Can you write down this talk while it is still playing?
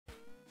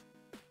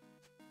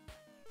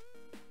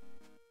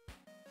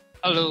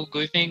Hello,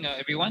 good evening,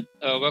 everyone.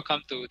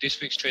 Welcome to this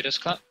week's Traders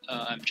Club.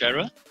 I'm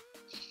Gerald.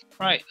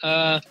 Right.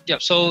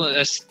 So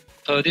as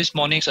per this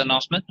morning's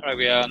announcement, right,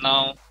 we are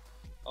now,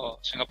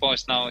 Singapore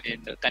is now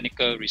in the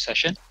technical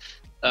recession.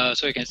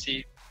 So you can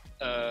see,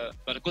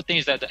 but the good thing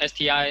is that the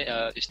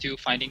STI is still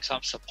finding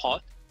some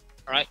support.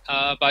 Right.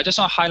 But I just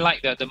want to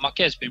highlight that the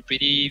market has been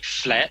pretty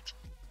flat,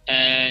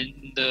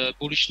 and the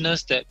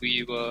bullishness that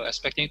we were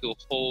expecting to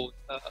hold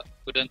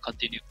couldn't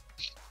continue.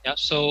 Yeah.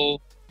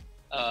 So.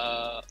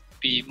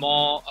 Be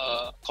more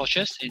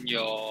cautious in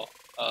your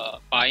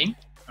buying.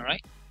 All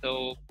right,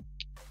 so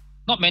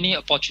not many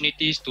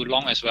opportunities to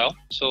long as well,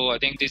 so I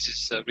think this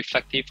is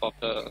reflective of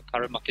the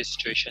current market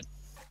situation,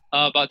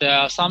 but there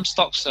are some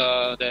stocks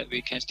that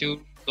we can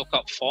still look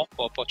out for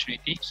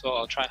opportunity, so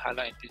I'll try and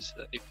highlight in this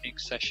evening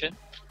session.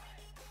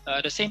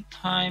 At the same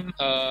time,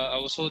 I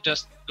also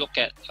just look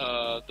at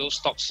those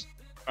stocks,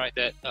 right,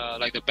 that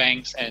like the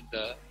banks and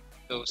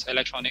those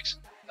electronics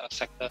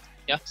sector.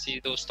 Yeah,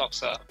 see those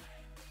stocks.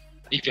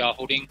 If you are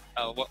holding,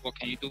 what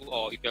can you do?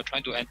 Or if you're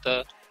trying to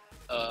enter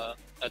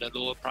at a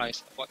lower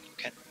price, what you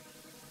can.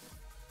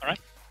 All right.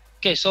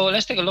 Okay, so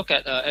let's take a look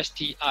at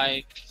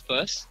STI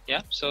first.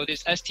 Yeah. So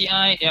this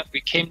STI, yeah,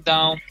 we came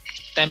down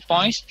 10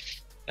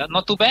 points. Yeah,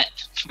 not too bad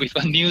with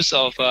a news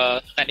of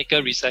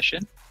technical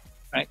recession,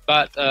 right?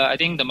 But I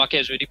think the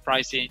market is already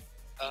priced in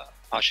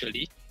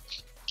partially.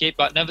 Okay,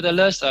 but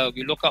nevertheless,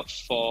 we look up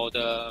for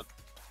the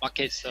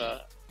market's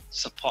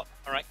support.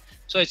 All right.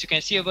 So as you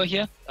can see over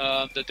here,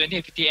 the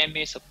 2050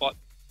 MA support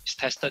is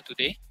tested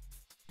today.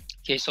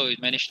 Okay, so it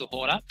managed to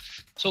hold up.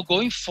 So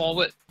going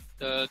forward,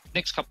 the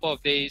next couple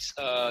of days,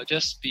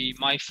 just be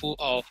mindful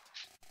of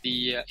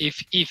the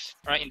if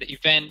right, in the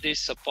event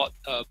this support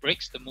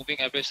breaks, the moving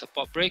average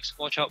support breaks,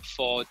 watch out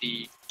for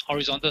the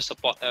horizontal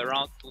support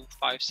around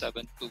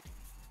 2572.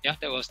 Yeah,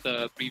 that was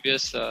the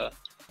previous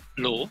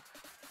low.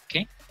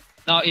 Okay,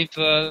 now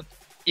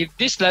if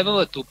this level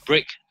were to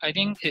break, I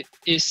think it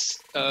is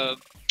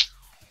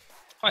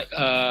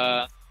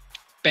quite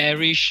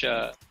bearish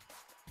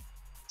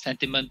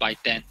sentiment by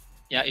then.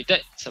 Yeah, if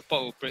that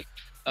support will break,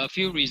 a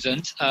few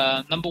reasons.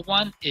 Number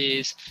one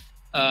is,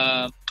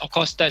 of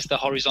course, that's the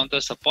horizontal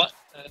support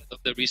of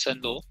the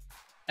recent low.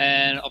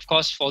 And of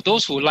course, for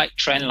those who like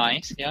trend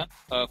lines, yeah,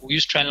 who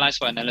use trend lines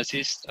for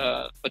analysis,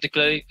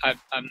 particularly,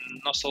 I'm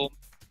not so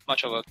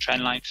much of a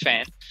trend line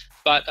fan.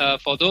 But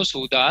for those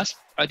who does,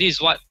 this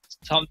is what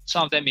some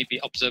of them may be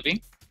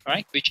observing,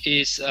 right? Which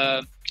is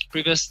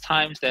previous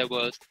times there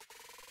was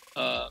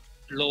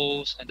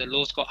lows, and the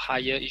lows got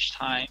higher each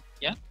time.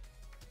 Yeah.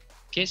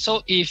 Okay,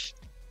 so if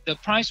the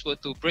price were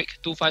to break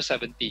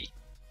 2570,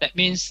 that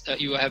means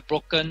you will have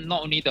broken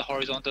not only the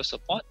horizontal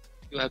support,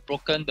 you have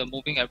broken the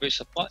moving average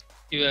support,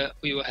 we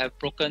will have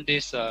broken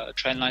this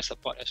trend line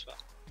support as well.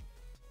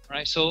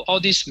 Right. So all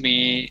this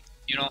may,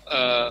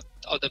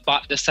 all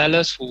the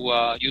sellers who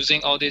are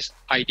using all these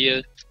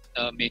ideas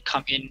may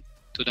come in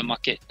to the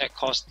market that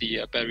cause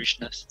the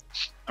bearishness.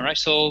 All right.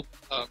 So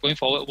going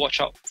forward,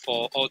 watch out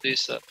for all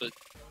this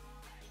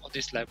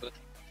levels.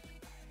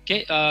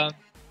 Okay.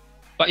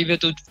 But if you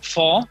to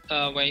fall,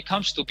 when it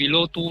comes to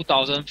below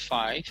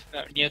 2005,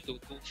 near to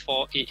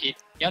 2488,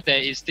 yeah, there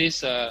is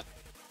this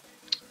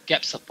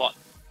gap support.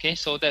 Okay,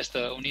 so that's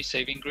the only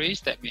saving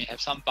grace that may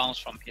have some bounce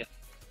from here.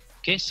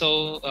 Okay,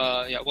 so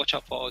yeah, watch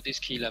out for all these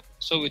key levels.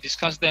 So we'll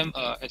discuss them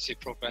as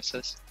it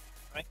progresses.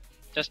 Right,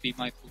 just be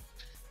mindful.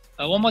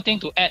 One more thing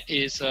to add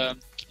is, there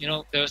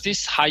was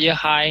this higher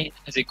high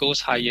as it goes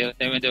higher.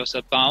 Then when there was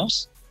a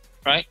bounce,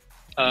 right?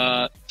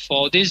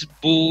 For this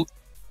bull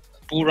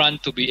run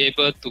to be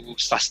able to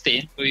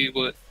sustain, we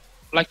would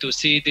like to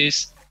see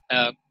this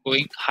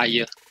going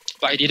higher,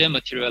 but it didn't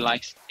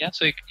materialize. Yeah,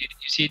 so you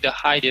see the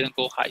high didn't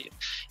go higher.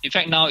 In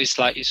fact, now it's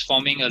like it's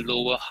forming a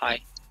lower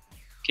high.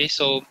 Okay,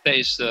 so that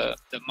is the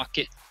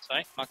market,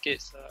 right?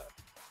 Market's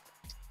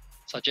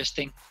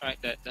suggesting, right,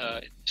 that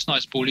it's not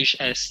as bullish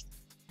as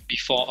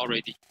before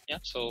already. Yeah,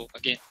 so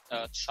again,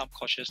 some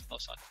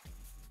cautiousness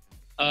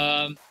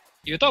on.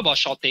 You talk about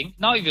shorting.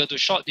 Now, if you're to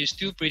short, it's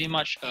still pretty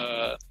much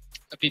a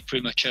bit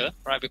premature,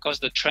 right? Because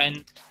the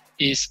trend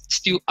is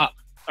still up,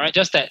 right?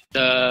 Just that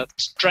the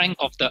strength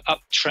of the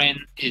uptrend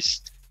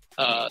is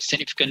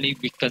significantly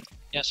weakened.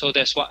 Yeah, so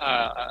that's what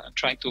I'm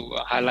trying to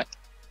highlight.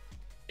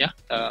 Yeah,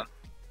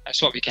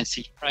 that's what we can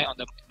see, right, on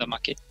the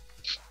market.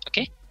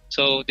 Okay,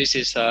 so this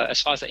is as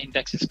far as the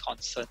index is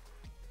concerned.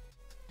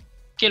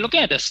 Okay,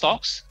 looking at the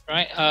stocks,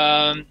 right?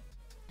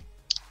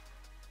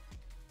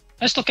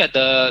 Let's look at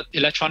the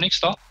electronic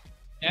stock.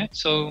 Yeah,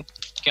 so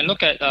you can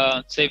look at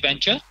say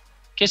venture.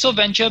 Okay, so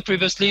venture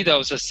previously there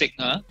was a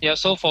signal. Yeah,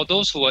 so for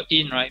those who are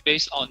in, right,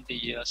 based on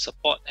the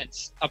support and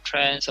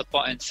uptrend,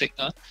 support and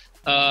signal,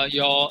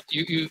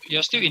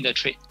 you're still in the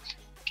trade.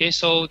 Okay,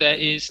 so there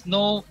is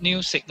no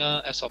new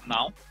signal as of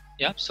now.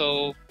 Yeah,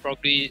 so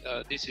probably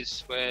this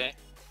is where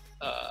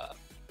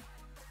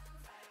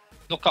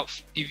look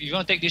out. If you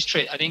want to take this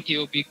trade, I think it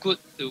will be good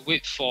to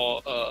wait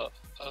for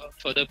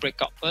further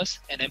breakout first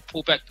and then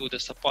pull back to the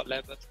support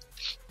level.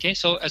 Okay,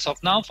 so as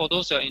of now, for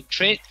those who are in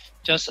trade,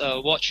 just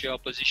watch your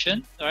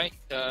position, right?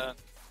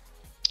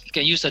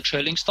 you can use a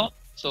trailing stop.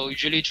 So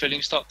usually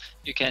trailing stop,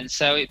 you can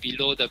sell it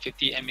below the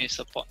 50 MA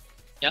support.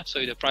 Yeah, so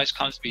if the price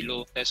comes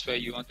below, that's where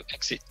you want to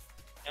exit.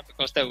 Yeah,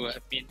 because that will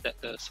mean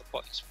that the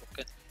support is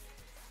broken.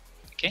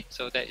 Okay,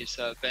 so that is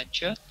a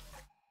venture.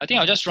 I think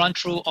I'll just run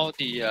through all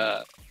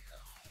the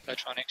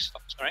electronic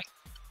stocks, right?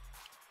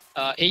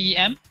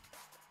 AEM.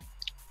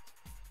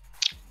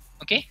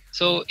 Okay,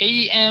 so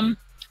AEM,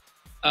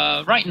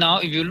 right now,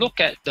 if you look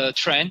at the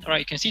trend, right,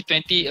 you can see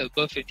 20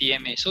 above 50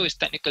 MA, so it's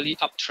technically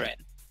uptrend.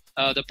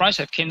 The price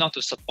have came down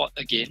to support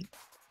again.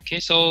 Okay,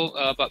 so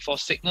but for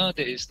signal,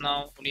 there is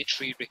now only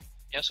 3 red.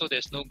 Yeah, so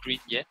there's no green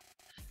yet.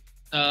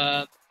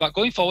 But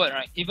going forward,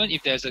 right, even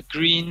if there's a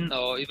green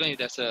or even if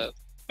there's a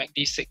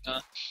MACD signal,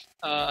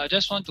 I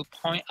just want to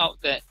point out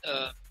that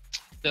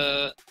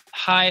the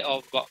high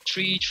of about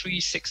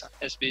 336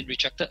 has been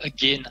rejected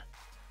again.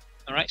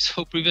 All right,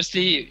 so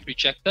previously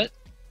rejected,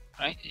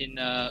 right, in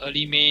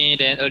early May,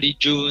 then early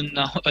June,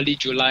 now early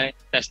July,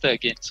 tested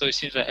again. So it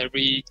seems like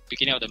every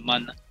beginning of the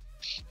month.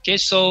 Okay,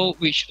 so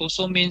which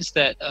also means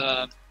that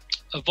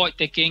avoid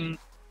taking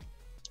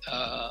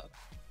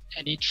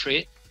any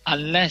trade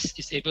unless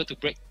it's able to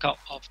break out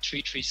of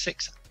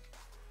 336.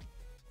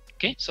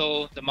 Okay,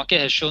 so the market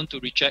has shown to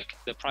reject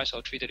the price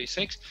of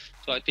 336.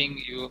 So I think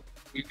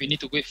we need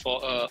to wait for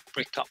a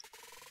breakout.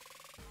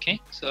 Okay,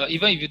 so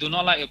even if you do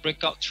not like a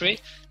breakout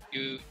trade,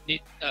 you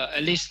need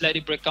at least let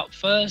it break out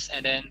first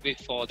and then wait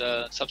for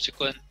the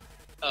subsequent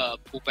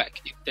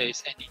pullback if there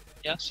is any.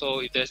 Yeah, so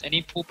if there's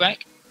any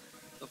pullback,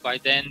 so by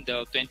then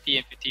the 20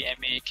 and 50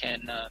 MA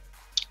can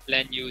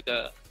lend you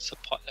the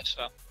support as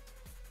well.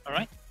 All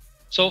right.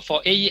 So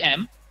for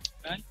AEM,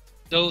 right,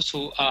 those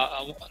who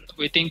are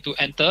waiting to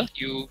enter,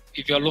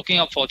 if you're looking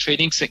out for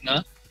trading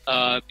signal,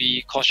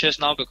 be cautious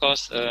now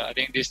because I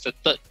think this is the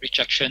 3rd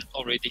rejection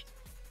already.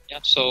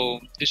 Yeah,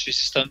 so this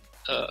resistance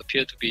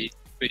appear to be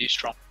pretty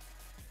strong.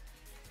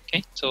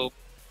 Okay, so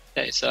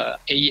that is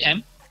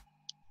AEM.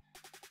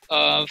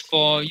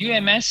 For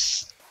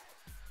UMS,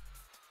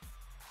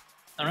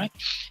 all right,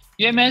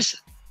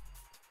 UMS,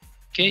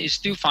 okay, is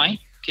still fine.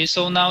 Okay,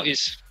 so now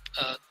it's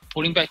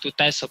pulling back to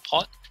test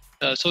support.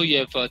 So you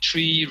have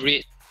 3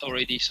 red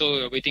already. So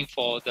you're waiting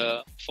for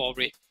the 4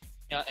 red.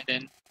 Yeah, and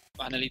then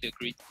finally the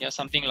green. Yeah,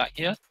 something like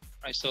here.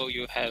 Right, so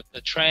you have the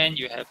trend,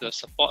 you have the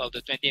support of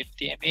the 20 and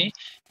 50 MA,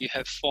 you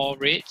have 4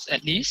 reds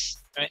at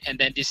least, right? And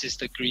then this is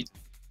the green.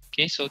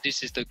 Okay, so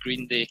this is the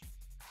green day.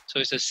 So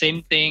it's the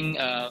same thing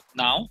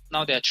now.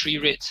 Now there are 3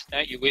 reds,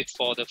 right? You wait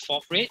for the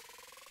 4th red.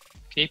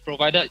 Okay,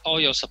 provided all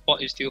your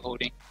support is still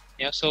holding.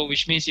 Yeah, so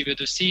which means if you were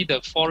to see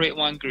the 4 red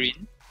 1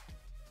 green,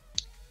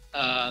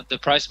 the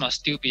price must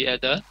still be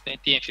at the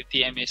 20 and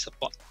 50 MA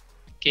support.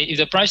 Okay, if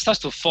the price starts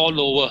to fall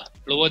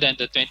lower than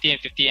the 20 and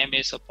 50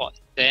 MA support,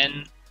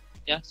 then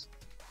yes,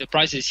 the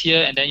price is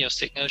here and then your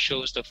signal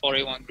shows the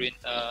 481 green,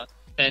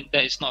 then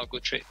that is not a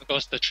good trade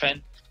because the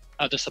trend,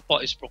 the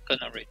support is broken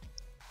already.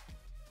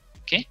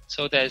 Okay,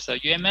 so there's a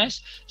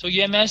UMS. So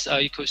UMS,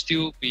 you could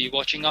still be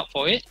watching out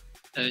for it.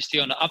 It's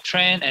still on the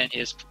uptrend and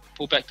it's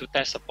pulled back to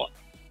test support.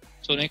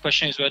 So the only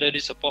question is whether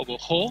this support will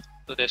hold.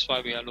 So that's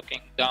why we are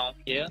looking down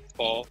here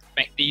for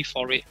MACD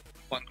 4 red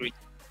 1 green.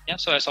 Yeah,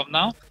 so as of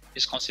now,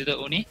 it's considered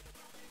only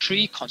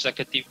 3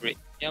 consecutive red.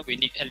 Yeah, we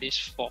need at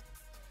least 4.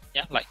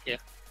 Yeah, like here.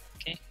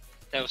 Okay,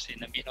 that was in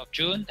the mid of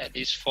June, at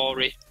least 4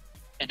 red,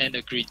 and then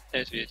the green.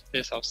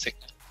 That's our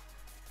signal.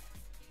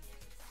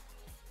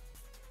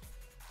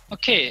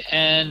 Okay,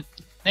 and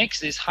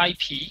next is high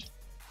P.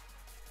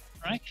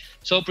 Right.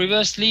 So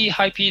previously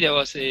high P there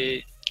was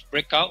a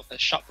breakout, a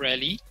sharp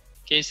rally.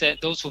 Okay, so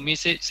those who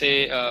miss it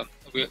say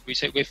we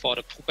say wait for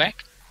the pullback.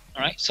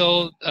 All right.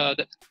 So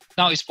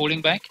now it's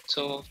pulling back.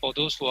 So for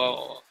those who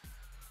are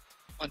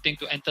wanting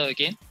to enter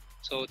again,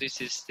 so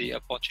this is the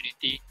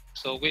opportunity.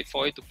 So wait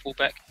for it to pull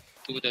back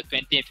to the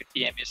 20 and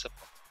 50 MA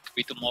support. It could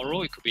be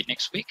tomorrow, it could be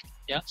next week.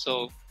 Yeah.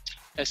 So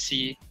let's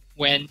see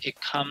when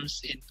it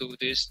comes into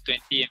this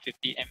 20 and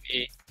 50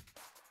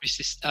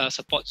 MA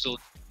support zone.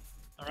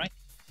 All right.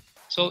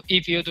 So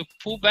if you have to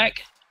pull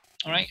back,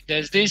 all right,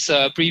 there's this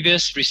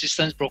previous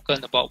resistance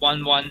broken about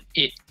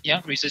 118.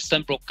 Yeah,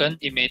 resistance broken,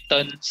 it may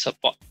turn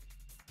support.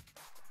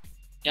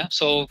 Yeah,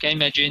 so can you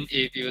imagine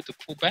if you were to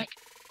pull back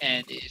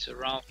and it is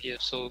around here,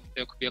 so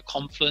there could be a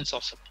confluence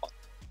of support.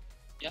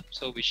 Yeah,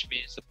 so which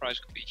means the price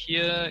could be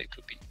here, it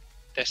could be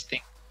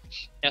testing.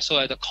 Yeah, so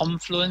at the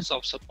confluence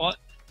of support,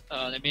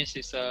 that means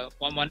it's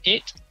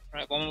 118.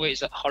 Right, 118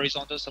 is a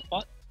horizontal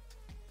support.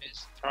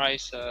 It's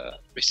price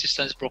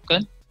resistance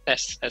broken,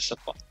 test as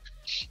support.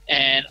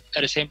 And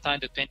at the same time,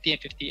 the 20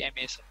 and 50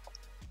 MA support.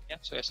 Yeah,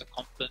 so it's a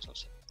confluence of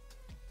support.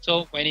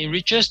 So when it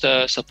reaches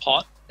the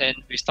support, then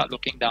we start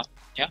looking down.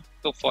 Yeah,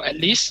 look for at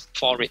least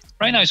 4 red.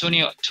 Right now it's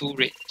only 2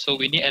 red, so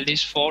we need at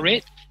least 4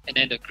 red and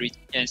then the green,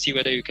 and see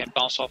whether you can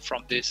bounce off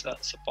from this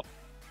support.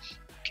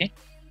 Okay.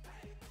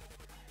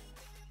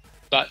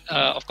 But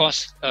of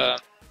course,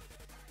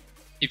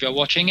 if you're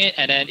watching it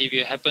and then if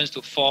it happens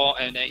to fall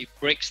and then it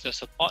breaks the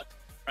support,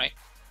 right?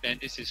 Then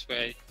this is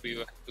where we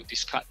will have to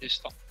discard this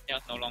stock. Yeah,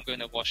 no longer in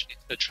the watch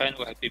list. The trend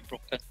will have been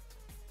broken.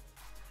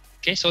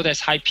 Okay, so that's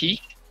high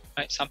P.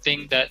 right?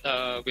 Something that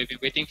we've been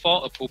waiting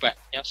for, a pullback.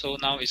 Yeah, so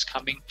now it's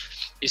coming,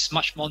 it's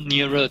much more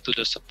nearer to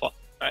the support,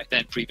 right,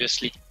 than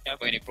previously, yeah,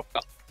 when it broke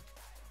up.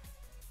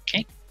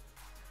 Okay.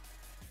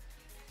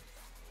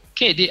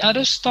 Okay, the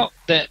other stock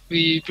that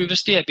we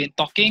previously have been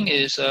talking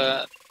is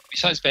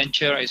besides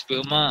venture is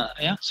Wilmar.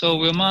 Yeah, so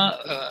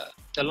Wilmar,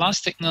 the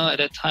last signal at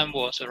that time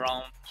was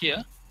around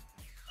here.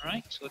 All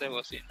right, so that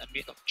was in the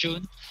mid of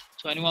June.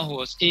 So anyone who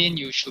was in,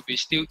 you should be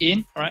still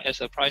in, right, as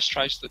the price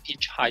tries to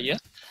inch higher.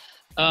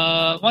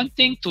 One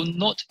thing to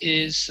note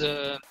is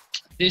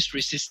this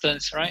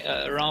resistance, right,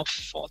 around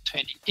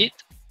 428.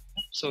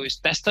 So it's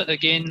tested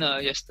again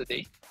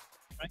yesterday,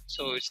 right?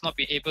 So it's not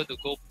been able to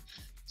go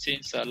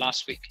since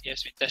last week.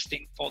 Yes, been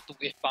testing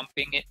 428,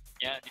 bumping it.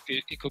 Yeah,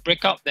 if it could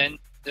break out, then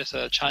there's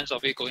a chance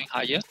of it going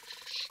higher.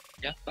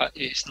 Yeah, but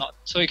it's not.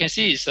 So you can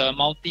see it's a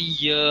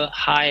multi-year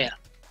high.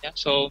 Yeah,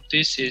 so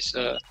this is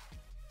a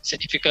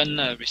significant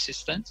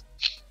resistance.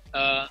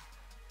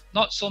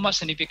 Not so much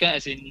significant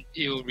as in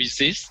it will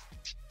resist.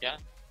 Yeah,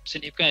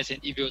 significant as in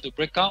if you were to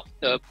break out,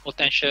 the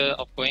potential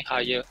of going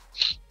higher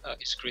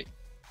is great.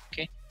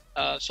 Okay.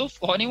 So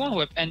for anyone who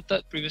have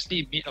entered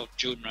previously mid of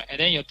June, right, and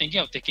then you're thinking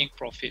of taking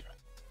profit,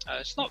 right,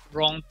 it's not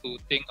wrong to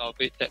think of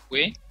it that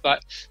way,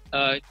 but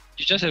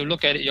you just have to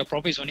look at it. Your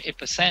profit is only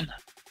 8%.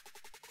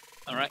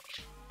 All right.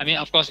 I mean,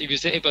 of course, if you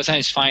say 8%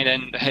 is fine,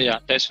 then yeah,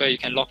 that's where you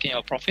can lock in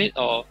your profit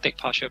or take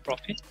partial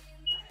profit.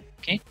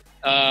 Okay.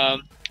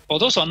 For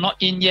those who are not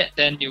in yet,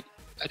 then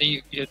I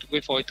think you have to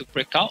wait for it to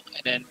break out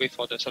and then wait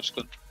for the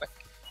subsequent pullback.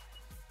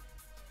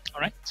 All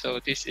right. So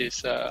this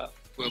is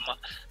Wilmar.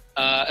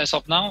 As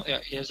of now,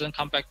 it hasn't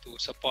come back to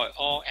support at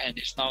all, and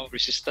it's now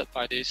resisted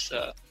by this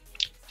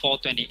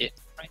 428.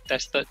 Right,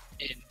 tested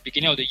in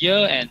beginning of the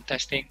year and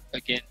testing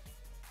again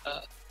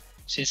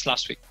since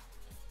last week.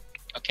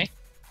 Okay.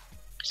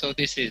 So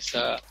this is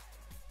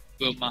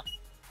Wilmar.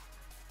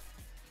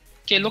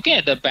 Okay, looking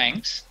at the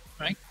banks,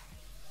 right?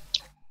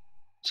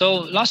 So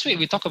last week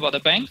we talked about the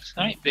banks,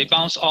 right? They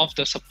bounced off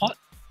the support,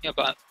 yeah,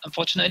 but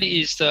unfortunately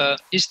it's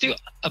still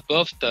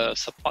above the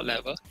support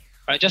level,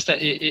 right? Just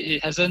that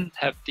it hasn't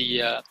have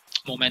the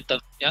momentum,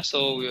 yeah.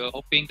 So we were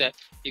hoping that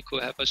it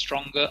could have a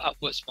stronger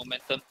upwards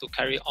momentum to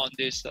carry on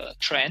this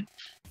trend.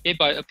 Okay,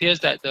 but it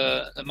appears that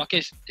the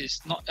market is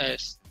not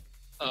as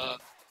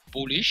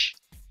bullish.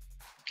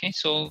 Okay,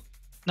 so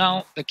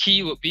now the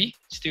key would be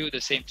still the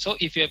same. So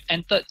if you have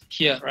entered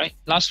here, right?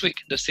 Last week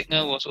the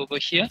signal was over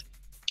here.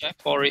 Okay,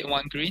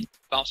 481 green,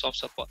 bounce off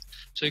support.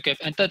 So you can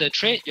have entered the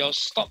trade. Your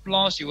stop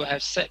loss you will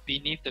have set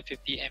beneath the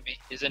 50 MA,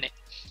 isn't it?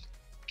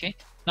 Okay.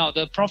 Now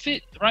the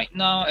profit right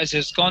now, as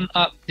it's gone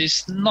up,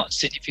 is not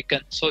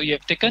significant. So you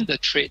have taken the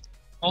trade.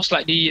 Most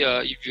likely,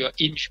 if you're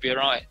in, should be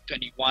around at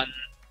 21.20,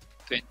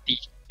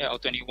 yeah, or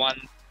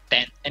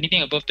 21.10.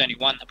 Anything above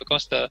 21,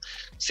 because the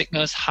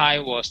signal's high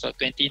was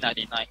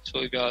 20.99. So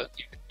if you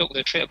took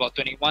the trade about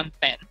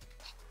 21.10,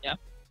 yeah,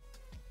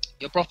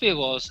 your profit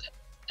was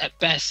at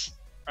best,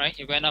 right?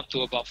 It went up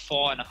to about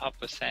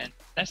 4.5%,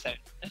 less than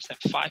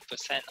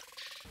 5%.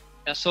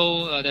 Yeah,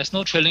 so there's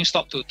no trailing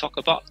stop to talk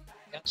about.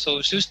 Yeah,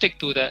 so still stick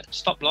to the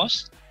stop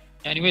loss.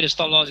 Anyway, the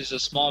stop loss is a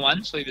small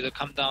one, so if it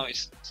come down,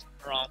 it's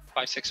around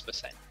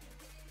 5-6%.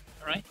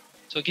 All right.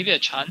 So give it a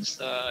chance.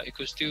 It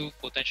could still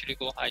potentially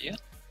go higher. Yeah.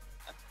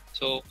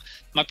 So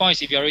my point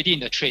is, if you're already in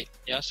the trade,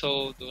 yeah,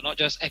 so do not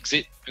just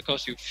exit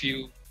because you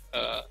feel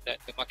that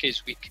the market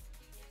is weak.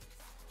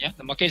 Yeah,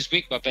 the market is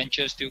weak, but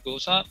venture still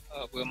goes up.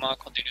 Wilmar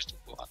continues to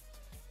go up.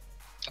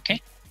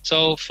 Okay.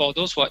 So for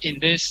those who are in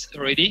this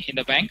already in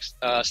the banks,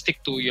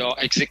 stick to your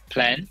exit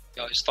plan,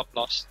 your stop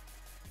loss.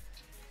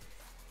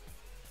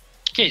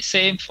 Okay,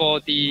 same for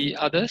the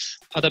other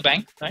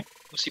bank, right?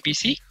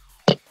 OCBC,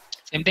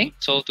 same thing.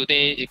 So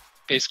today it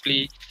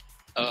basically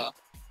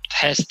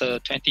has the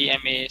 20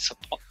 MA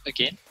support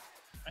again.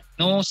 Right?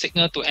 No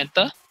signal to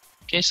enter.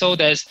 Okay, so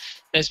there's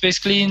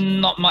basically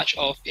not much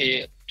of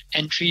a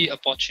entry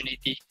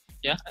opportunity.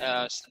 Yeah,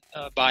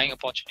 buying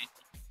opportunity.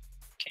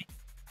 Okay,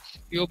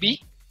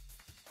 UOB,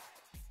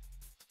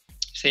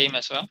 same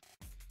as well.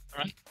 All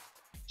right.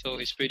 So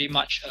it's pretty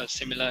much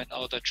similar in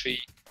all the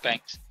three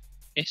banks.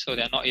 Okay, so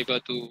they're not able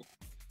to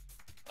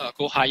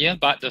go higher,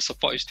 but the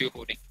support is still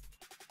holding.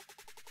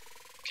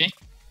 Okay.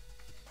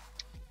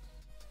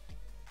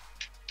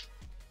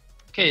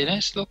 Okay,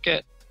 let's look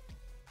at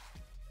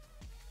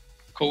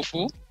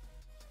KouFu.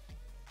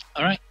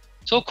 All right.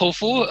 So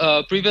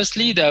KouFu,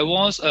 previously there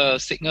was a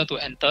signal to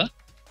enter.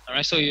 All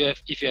right. So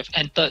if you have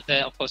entered,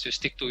 then of course you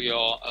stick to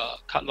your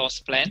cut loss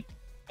plan,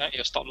 right?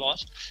 Your stop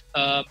loss.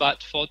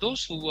 But for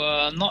those who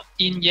are not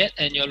in yet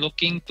and you're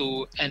looking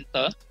to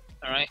enter,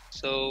 all right.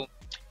 So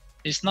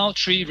it's now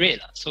 3 red,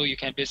 so you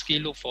can basically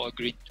look for a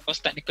green because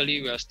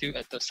technically we are still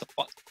at the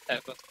support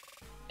level.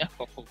 Yeah,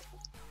 for KouFu.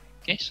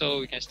 Okay, so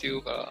we can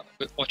still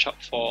watch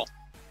out for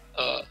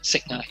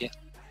signal here.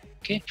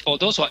 Okay, for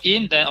those who are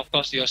in, then of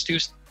course you are still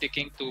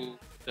sticking to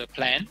the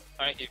plan.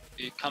 Right, if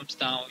it comes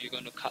down, you're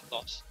going to cut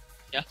loss.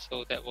 Yeah,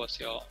 so that was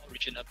your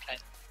original plan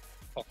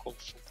for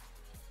KouFu.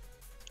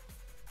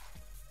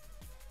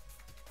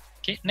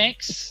 Okay,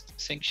 next,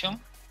 Sheng Siong.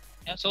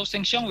 Yeah, so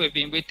Sheng Siong, we've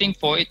been waiting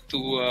for it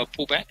to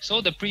pull back.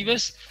 So the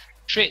previous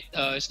trade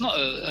is not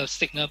a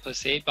signal per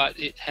se, but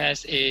it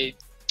has a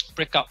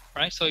breakout,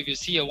 right? So if you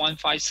see a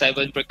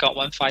 157 breakout,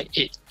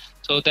 158,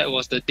 so that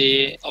was the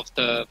day of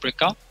the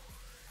breakout.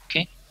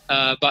 Okay,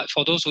 but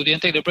for those who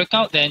didn't take the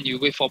breakout, then you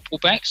wait for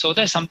pullback. So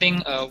that's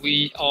something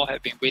we all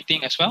have been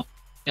waiting as well.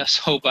 Yeah,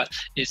 so but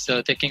it's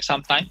taking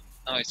some time.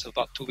 Now it's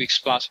about 2 weeks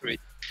plus already.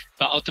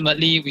 But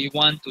ultimately, we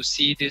want to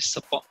see this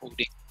support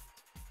holding,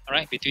 all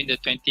right, between the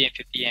 20 and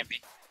 50 MA.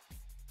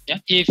 Yeah,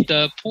 if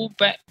the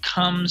pullback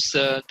comes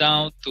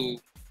down to,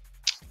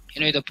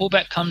 the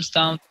pullback comes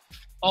down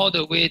all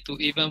the way to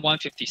even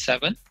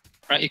 157,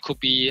 right? It could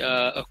be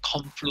a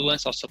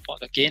confluence of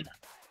support again.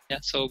 Yeah,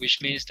 so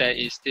which means there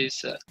is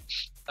this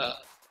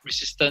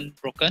resistance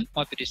broken,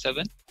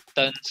 157,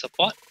 turn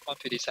support,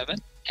 157,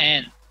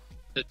 and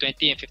the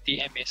 20 and 50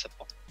 MA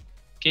support.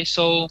 Okay,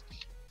 so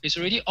it's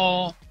already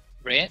all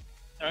red.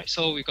 All right,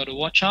 so we got to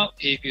watch out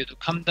if you to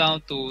come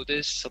down to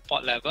this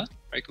support level.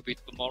 Right, it could be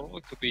tomorrow,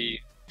 it could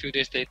be a few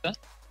days later.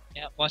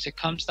 Yeah, once it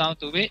comes down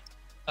to it,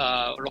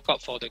 look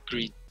out for the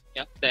green.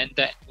 Yeah, then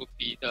that would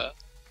be the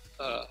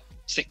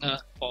signal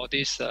for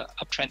this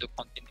uptrend to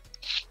continue.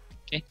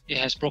 Okay, it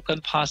has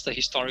broken past the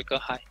historical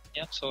high.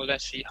 Yeah, so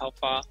let's see how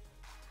far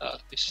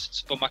this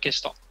supermarket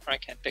stock,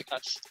 right, can take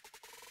us.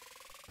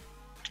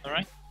 All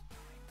right.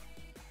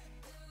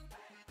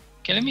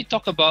 Okay, let me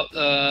talk about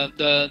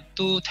the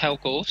two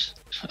telcos.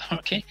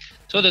 Okay,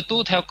 so the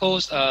two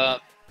telcos,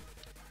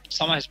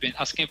 someone has been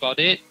asking about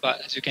it,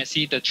 but as you can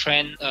see, the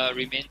trend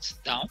remains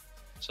down.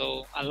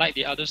 So unlike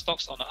the other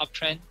stocks on the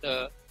uptrend,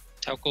 the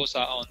telcos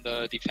are on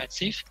the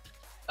defensive,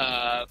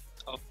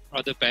 or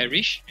rather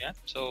bearish. Yeah.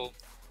 So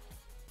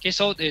okay,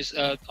 so there's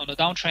on the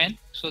downtrend.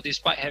 So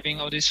despite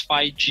having all these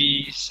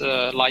 5G's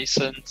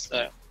license,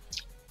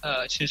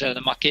 it seems that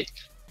the market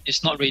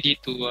is not ready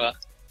to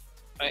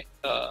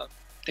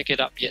take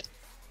it up yet.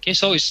 Okay,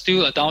 so it's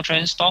still a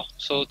downtrend stock,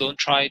 so don't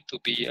try to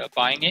be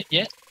buying it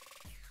yet.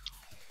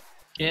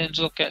 Okay, let's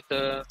look at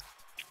the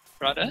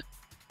brother.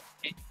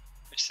 Okay,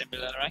 very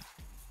similar, right?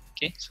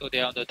 Okay, so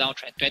they are on the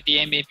downtrend,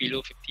 20 MA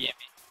below 50 MA.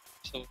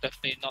 So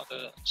definitely not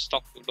a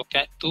stock to look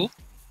at too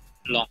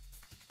long.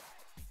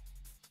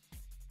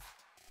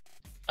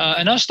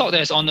 Another stock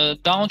that's on the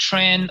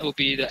downtrend will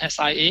be the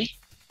SIA.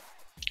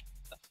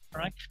 All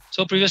right.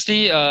 So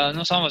previously,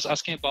 someone was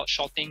asking about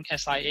shorting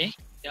SIA.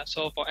 Yeah.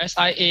 So for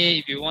SIA,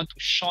 if you want to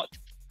short,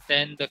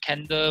 then the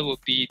candle will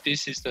be,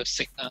 this is the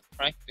signal,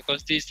 right?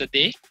 Because this is the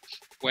day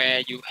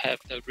where you have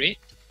the red,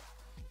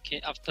 okay,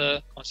 after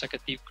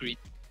consecutive green.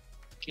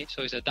 Okay,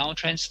 so it's a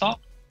downtrend stock.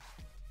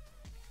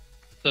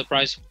 The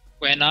price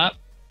went up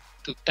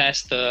to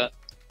test the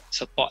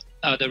support,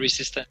 the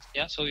resistance.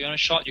 Yeah. So you want to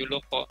short, you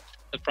look for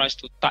the price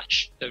to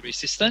touch the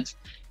resistance,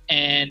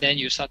 and then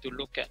you start to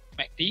look at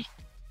MACD.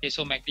 Okay,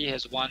 so MACD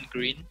has 1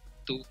 green,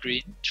 2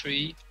 green,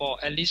 3, 4,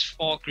 at least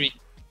 4 green.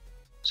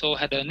 So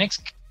had the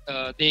next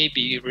day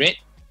be red,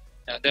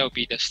 that will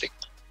be the signal.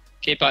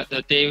 Okay, but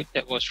the day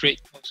that was red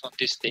was on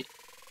this day.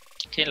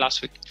 Okay,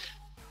 last week.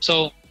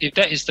 So if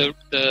that is the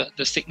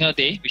signal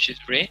day, which is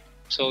red,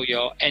 so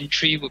your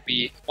entry would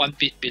be 1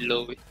 bit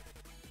below it.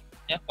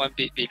 Yeah, 1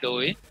 bit below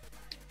it.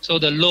 So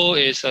the low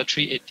is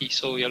 380.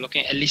 So you're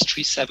looking at least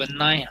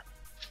 379.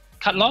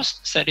 Cut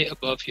loss, set it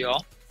above your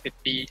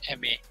 50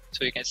 MA.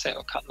 So you can set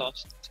a cut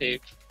loss, say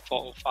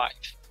 405.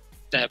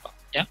 There about,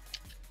 yeah.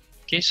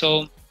 Okay,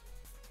 so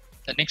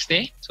the next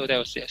day, so that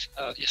was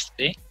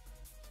yesterday,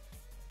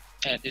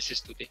 and this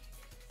is today,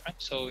 right?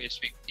 So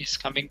it's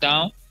coming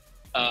down.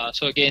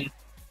 So again,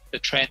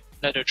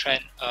 let the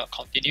trend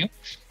continue.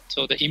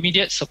 So the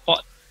immediate support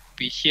will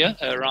be here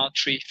around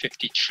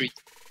 353.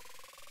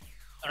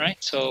 All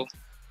right, so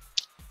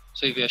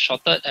if you're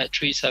shorted at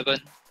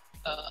 379,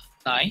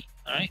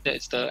 all right,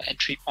 that's the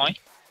entry point.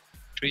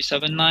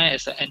 379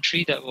 as the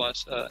entry that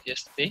was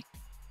yesterday.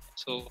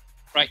 So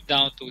right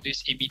down to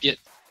this immediate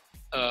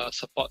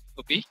support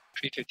will be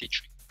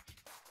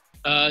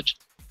 353.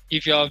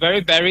 If you're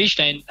very bearish,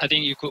 then I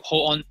think you could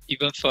hold on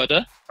even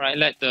further, right?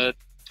 Let the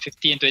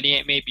 50 and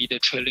 28 may be the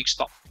trailing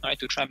stop, right,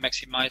 to try and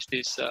maximize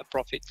this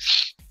profit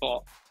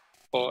for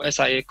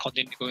SIA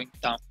continue going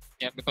down.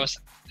 Yeah, because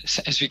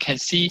as we can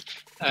see,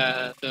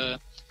 the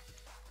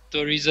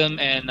tourism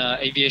and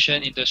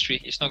aviation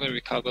industry is not going to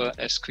recover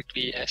as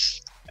quickly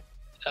as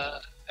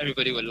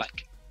everybody would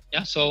like.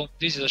 Yeah, so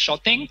this is a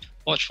shorting.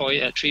 Watch for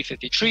it at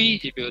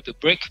 353. If you were to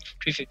break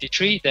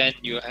 353, then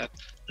you have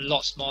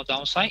lots more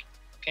downside.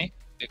 Okay,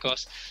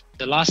 because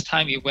the last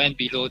time it went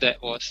below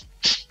that was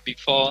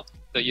before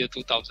the year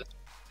 2000.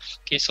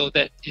 Okay, so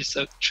that is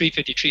a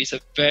 353 is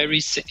a very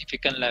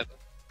significant level.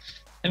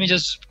 Let me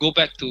just go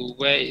back to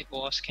where it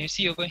was. Can you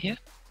see over here?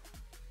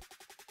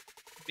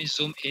 Let me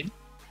zoom in.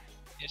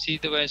 You see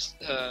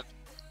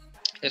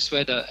that's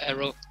where the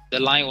arrow, the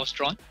line was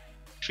drawn.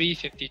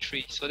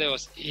 353. So that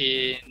was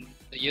in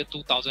the year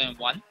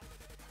 2001.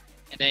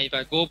 And then if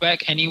I go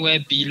back anywhere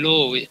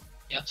below it,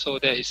 yeah, so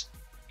that is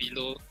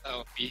below,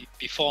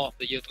 before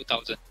the year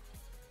 2000.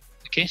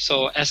 Okay,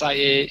 so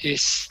SIA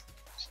is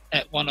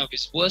at one of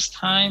its worst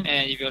time,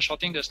 and if you're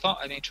shorting the stock,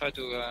 I think try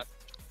to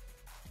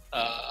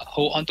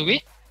hold on to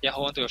it. Yeah,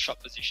 hold on to your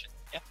short position.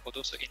 Yeah, for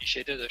those who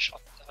initiated the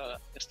short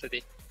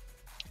yesterday.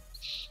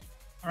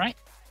 All right.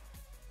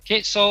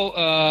 Okay,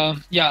 so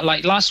yeah,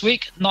 like last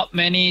week, not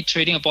many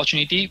trading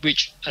opportunity,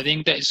 which I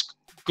think that is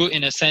good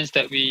in a sense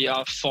that we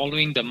are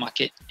following the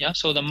market. Yeah,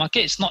 so the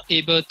market is not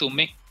able to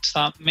make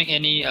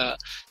any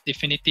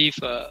definitive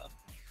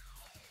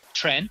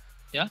trend.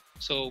 Yeah,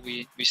 so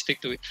we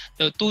stick to it.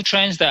 The two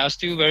trends that are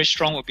still very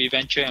strong will be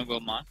Venture and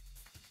Wilmar.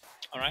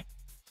 All right.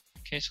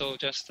 Okay, so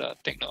just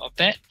take note of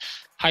that.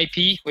 High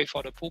P, wait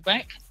for the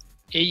pullback.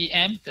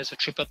 AEM, there's a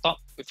triple top,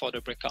 wait for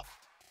the breakout.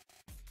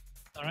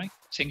 All right.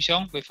 Sheng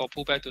Siong, wait for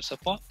pullback to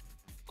support.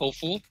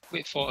 KouFu,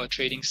 wait for a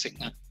trading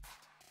signal.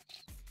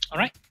 All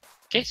right.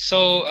 Okay,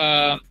 so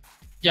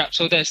yeah,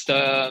 so that's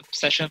the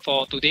session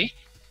for today.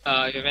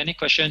 If you have any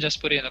questions, just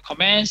put it in the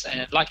comments,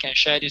 and like and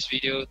share this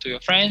video to your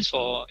friends,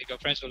 or if your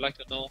friends would like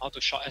to know how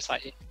to short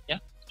SIA. Yeah,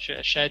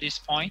 share this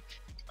point,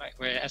 right,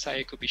 where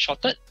SIA could be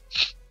shorted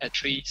at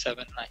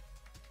 379.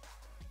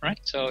 Right.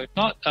 So if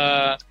not,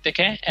 take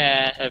care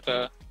and have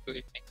a good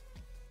evening.